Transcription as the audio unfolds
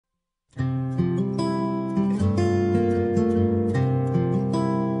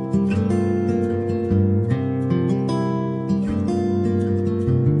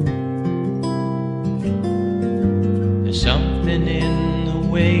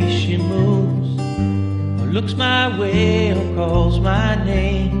she moves, or looks my way, or calls my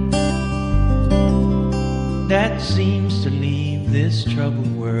name, that seems to leave this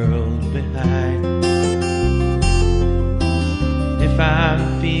troubled world behind. If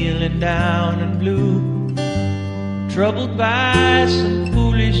I'm feeling down and blue, troubled by some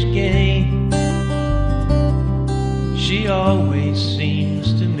foolish game, she always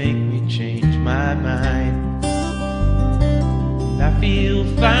seems to make me change my mind. And I feel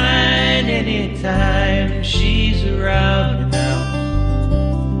fine anytime she's around me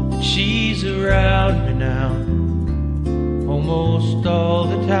now. She's around me now, almost all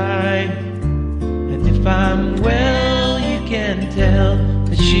the time. And if I'm well, you can tell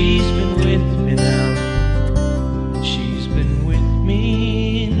that she's been with me now. She's been with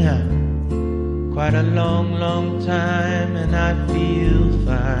me now quite a long, long time, and I feel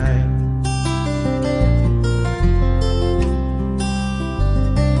fine.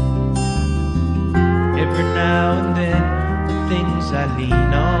 Every now and then the things I lean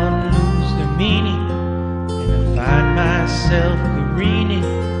on lose their meaning, and I find myself careening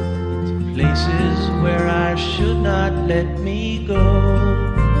into places where I should not let me go.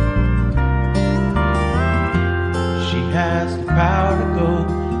 She has the power to go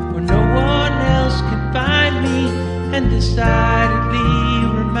where no one else can find me, and decidedly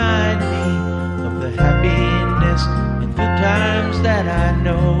remind me of the happiness and good times that I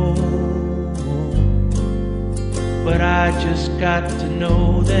know. But I just got to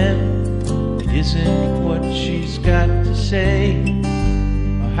know them. It isn't what she's got to say,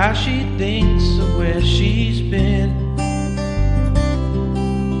 or how she thinks, or where she's been.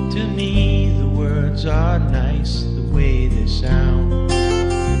 To me the words are nice the way they sound.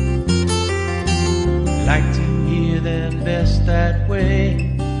 I like to hear them best that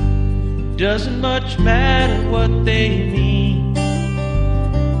way. Doesn't much matter what they mean.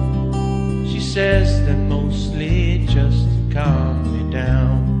 She says them mostly just to calm me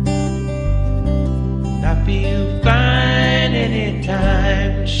down. And I feel fine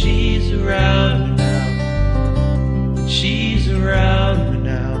anytime she's around me now. She's around me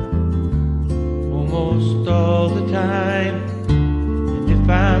now, almost all the time. And if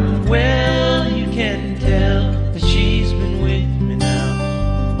I'm well, you can tell that she's been with me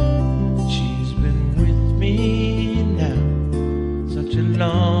now. She's been with me now such a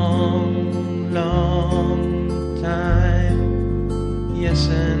long, long time. Yes,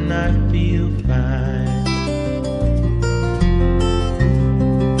 and I feel fine.